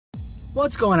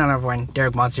What's going on, everyone?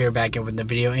 Derrikmonster here, back in with the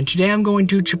video, and today I'm going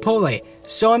to Chipotle.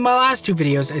 So in my last two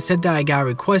videos I said that I got a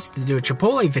request to do a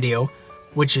Chipotle video,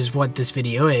 which is what this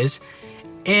video is,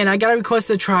 and I got a request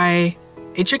to try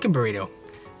a chicken burrito.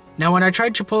 Now when I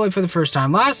tried Chipotle for the first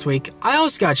time last week, I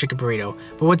also got a chicken burrito,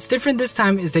 but what's different this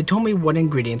time is they told me what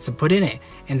ingredients to put in it,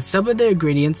 and some of the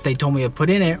ingredients they told me to put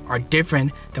in it are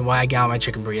different than what I got on my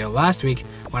chicken burrito last week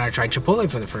when I tried Chipotle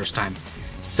for the first time.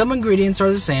 Some ingredients are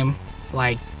the same,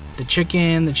 like the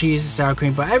chicken, the cheese, the sour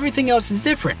cream, but everything else is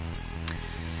different.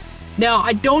 Now,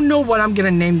 I don't know what I'm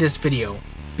gonna name this video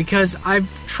because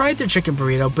I've tried the chicken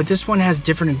burrito, but this one has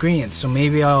different ingredients, so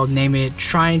maybe I'll name it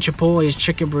Trying Chipotle's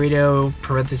Chicken Burrito,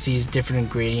 parentheses, different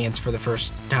ingredients for the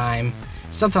first time,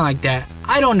 something like that.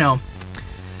 I don't know.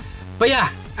 But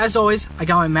yeah, as always, I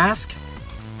got my mask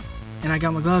and I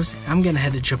got my gloves. I'm gonna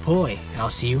head to Chipotle, and I'll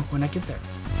see you when I get there.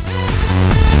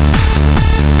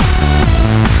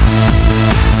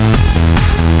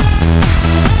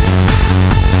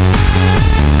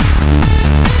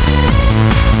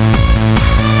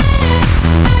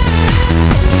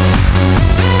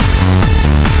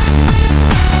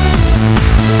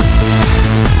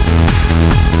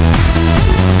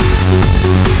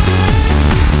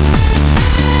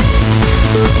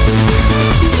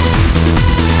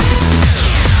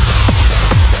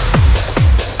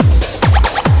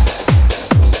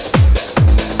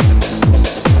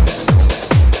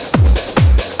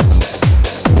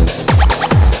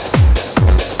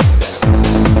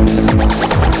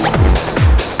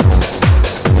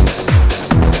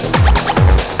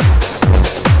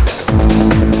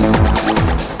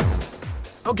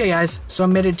 Okay guys, so I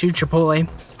made it to Chipotle.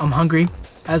 I'm hungry,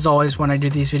 as always when I do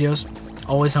these videos,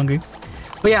 always hungry.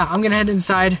 But yeah, I'm gonna head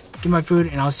inside, get my food,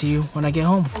 and I'll see you when I get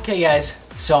home. Okay guys,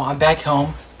 so I'm back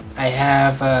home. I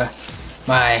have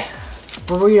my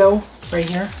burrito right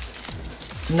here.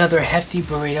 It's another hefty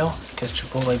burrito, because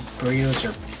Chipotle burritos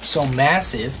are so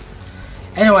massive.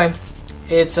 Anyway,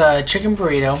 it's a chicken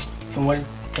burrito,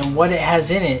 and what it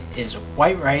has in it is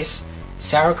white rice,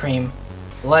 sour cream,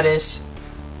 lettuce,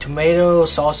 tomato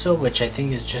salsa, which I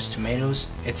think is just tomatoes.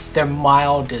 It's their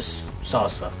mildest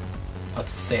salsa, I'll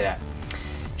just say that.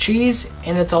 Cheese,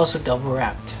 and it's also double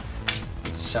wrapped.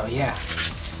 So yeah.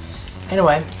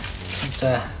 Anyway, let's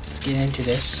get into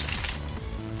this.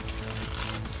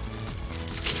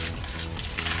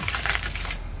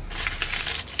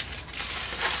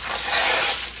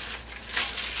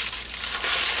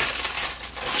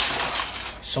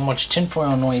 So much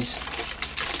tinfoil noise.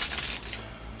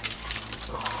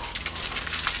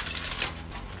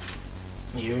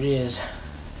 Here it is,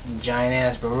 giant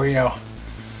ass burrito.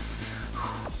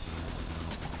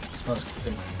 Smells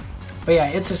good. But yeah,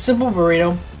 it's a simple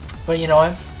burrito, but you know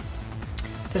what?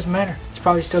 Doesn't matter. It's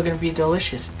probably still gonna be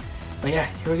delicious. But yeah,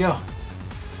 here we go.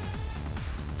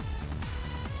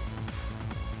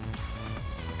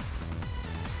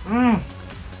 Mmm.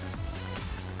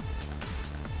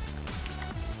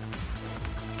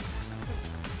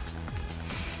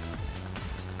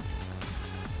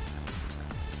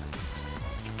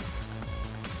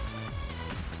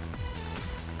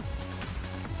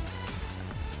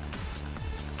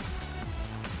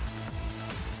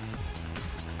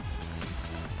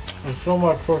 There's so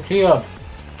much tortilla.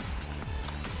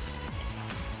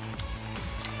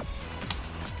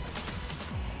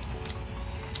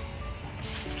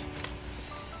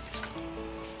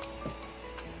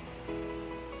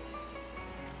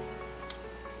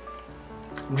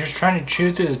 I'm just trying to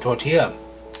chew through the tortilla.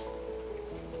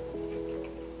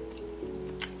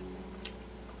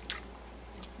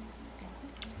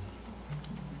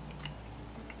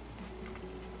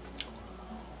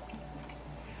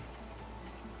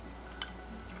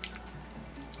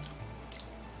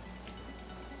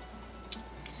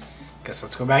 Guess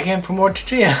let's go back in for more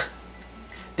tortilla.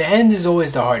 The end is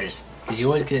always the hardest, because you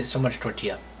always get so much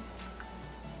tortilla.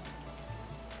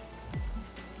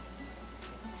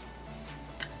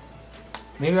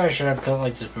 Maybe I should have cut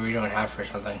like this burrito in half or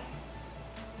something.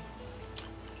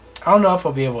 I don't know if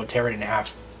I'll be able to tear it in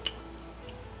half.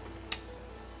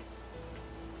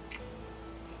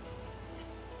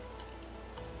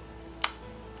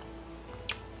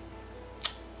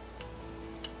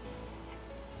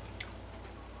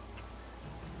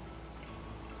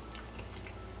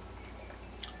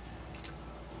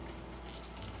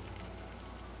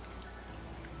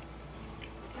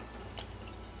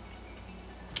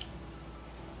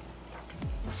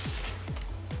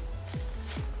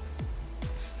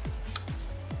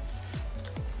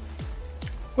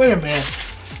 Wait a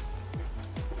minute.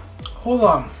 Hold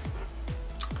on.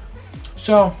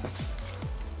 So,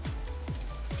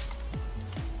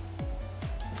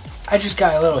 I just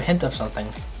got a little hint of something.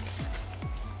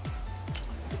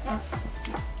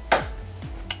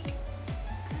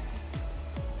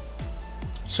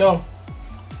 So,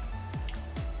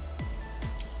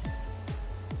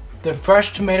 the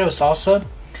fresh tomato salsa,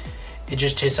 it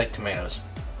just tastes like tomatoes.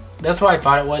 That's what I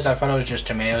thought it was. I thought it was just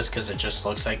tomatoes because it just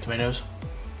looks like tomatoes.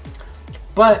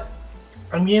 But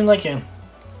I'm getting like a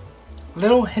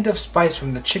little hint of spice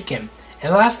from the chicken.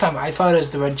 And last time I thought it was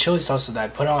the red chili salsa that I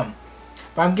put on.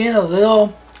 But I'm getting a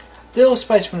little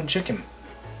spice from the chicken.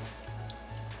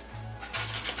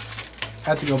 I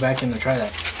have to go back in and try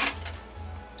that.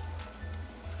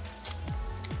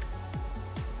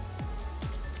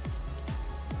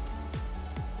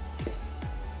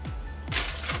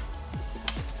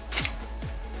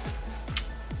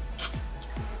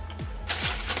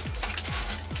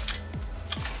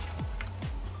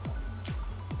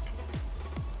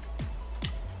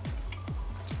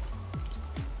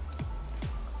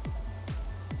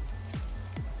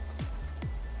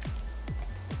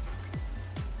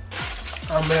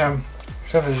 Oh man,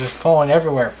 stuff is just falling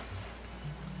everywhere.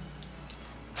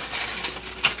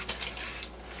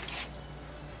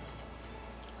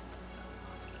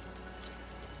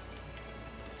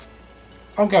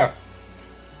 Okay.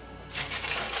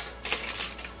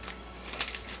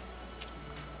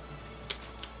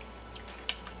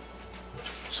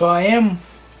 So I am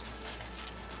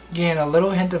getting a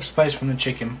little hint of spice from the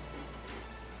chicken.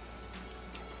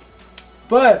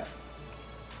 But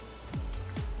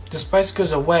the spice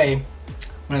goes away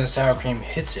when the sour cream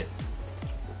hits it.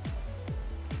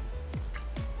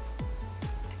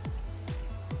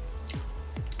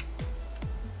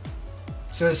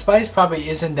 So the spice probably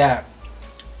isn't that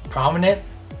prominent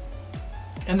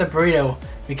in the burrito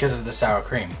because of the sour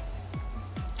cream.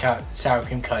 Sour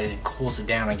cream kind of cools it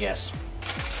down, I guess.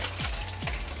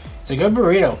 It's a good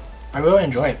burrito. I really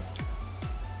enjoy it.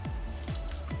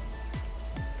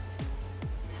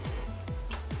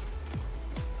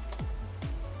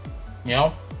 You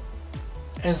know,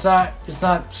 it's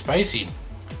not spicy.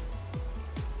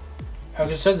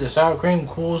 As I said, the sour cream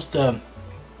cools the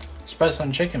spice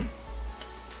on chicken.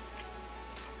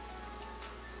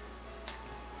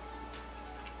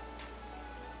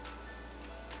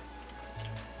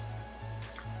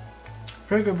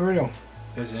 Pretty good burrito.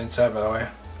 There's the inside, by the way.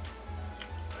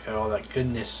 Look at all that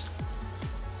goodness.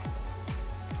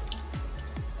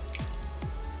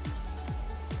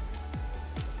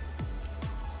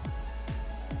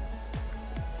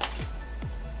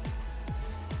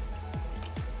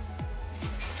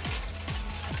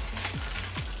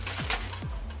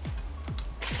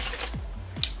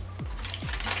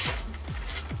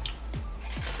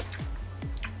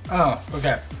 Oh,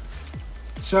 okay.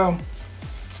 So,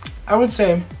 I would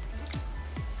say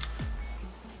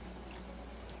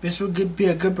this would be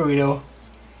a good burrito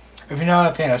if you're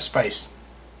not a fan of spice.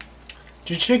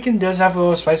 The chicken does have a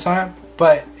little spice on it,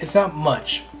 but it's not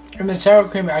much. And the sour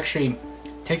cream actually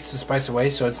takes the spice away,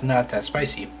 so it's not that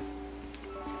spicy.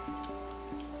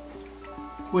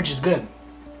 Which is good.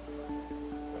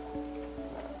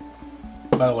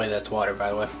 By the way, that's water, by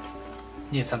the way.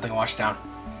 Need something washed down.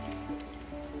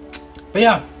 But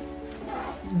yeah,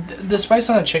 the spice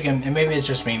on the chicken, and maybe it's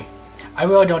just me, I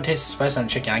really don't taste the spice on the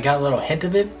chicken. I got a little hint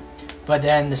of it, but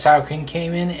then the sour cream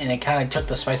came in and it kind of took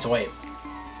the spice away.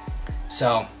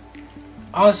 So,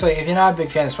 honestly, if you're not a big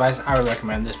fan of spice, I would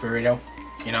recommend this burrito,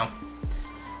 you know.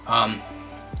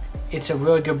 It's a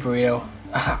really good burrito.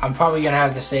 I'm probably going to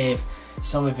have to save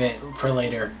some of it for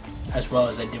later, as well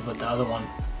as I did with the other one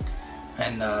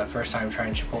and the first time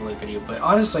trying Chipotle video. But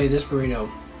honestly, this burrito,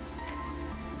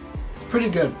 pretty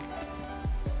good.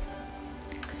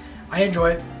 I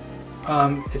enjoy it.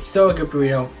 It's still a good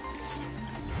burrito.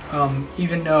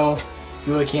 Even though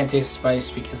you really can't taste the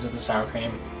spice because of the sour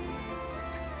cream.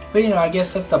 But you know, I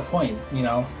guess that's the point, you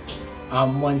know.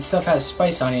 When stuff has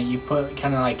spice on it, you put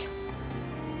kind of like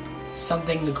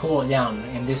something to cool it down.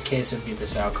 In this case, it would be the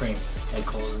sour cream that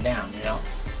cools it down, you know.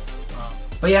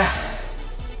 But yeah,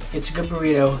 it's a good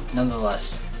burrito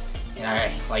nonetheless, and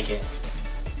I like it.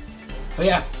 But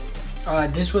yeah.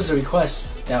 This was a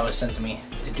request that was sent to me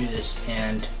to do this,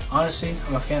 and honestly,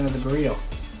 I'm a fan of the burrito.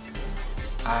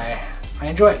 I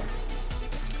enjoy it.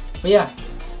 But yeah,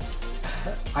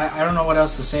 I don't know what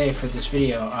else to say for this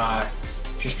video.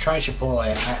 Just try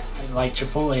Chipotle.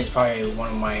 Chipotle is probably one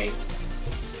of my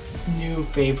new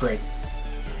favorite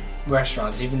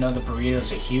restaurants. Even though the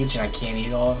burritos are huge and I can't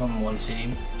eat all of them in one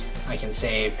sitting, I can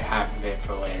save half of it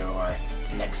for later or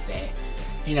the next day.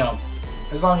 You know,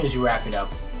 as long as you wrap it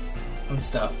up and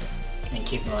stuff and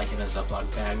keep it like in a Ziploc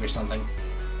bag or something.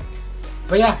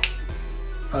 But yeah,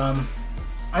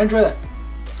 I enjoy that.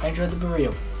 I enjoyed the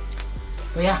burrito.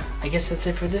 But yeah, I guess that's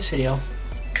it for this video.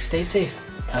 Stay safe.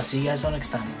 I'll see you guys all next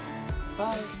time.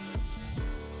 Bye.